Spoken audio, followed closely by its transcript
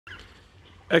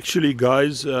Actually,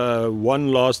 guys, one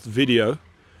last video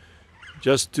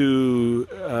just to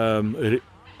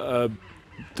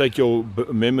take your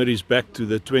memories back to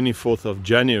the 24th of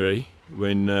January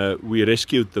when we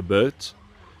rescued the birds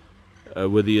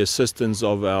with the assistance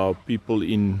of our people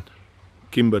in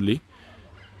Kimberley.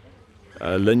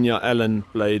 Linya Allen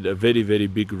played a very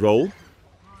big role,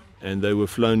 and they were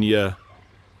flown here,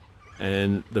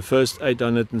 and the first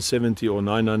 870 or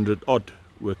 900 odd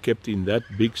were kept in that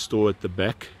big store at the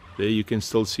back. There you can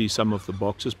still see some of the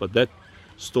boxes, but that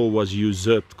store was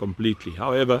usurped completely.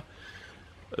 However,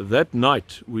 that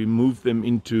night we moved them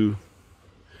into,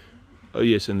 oh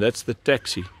yes, and that's the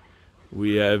taxi.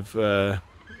 We have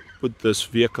put this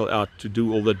vehicle out to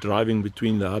do all the driving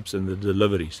between the hubs and the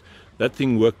deliveries. That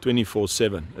thing worked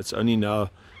 24/7. It's only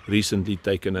now recently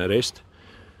taken a rest.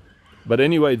 But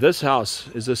anyway, this house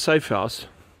is a safe house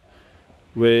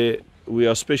where we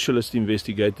are specialist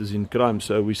investigators in crime,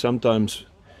 so we sometimes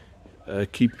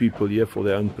keep people here for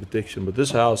their own protection. But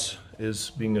this house is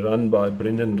being run by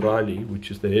Brendan Riley, which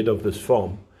is the head of this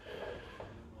farm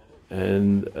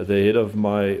and the head of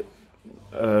my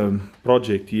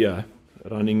project here,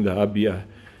 running the hub here.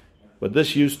 But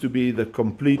this used to be the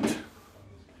complete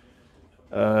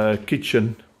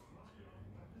kitchen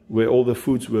where all the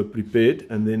foods were prepared,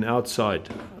 and then outside,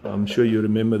 I'm sure you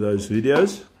remember those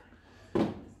videos.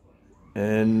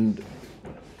 And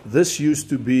this used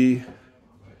to be,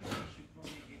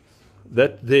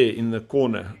 that there in the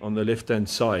corner on the left hand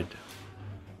side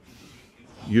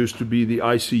used to be the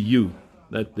ICU.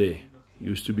 That there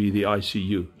used to be the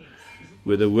ICU,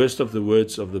 where the worst of the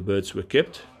worst of the birds were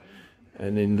kept.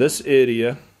 And in this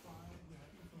area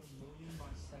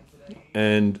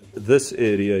and this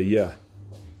area here,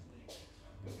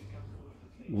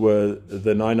 where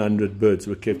the 900 birds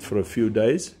were kept for a few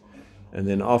days, and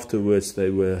then afterwards they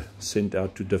were sent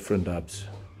out to different hubs.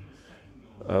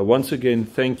 Once again,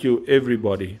 thank you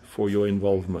everybody for your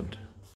involvement.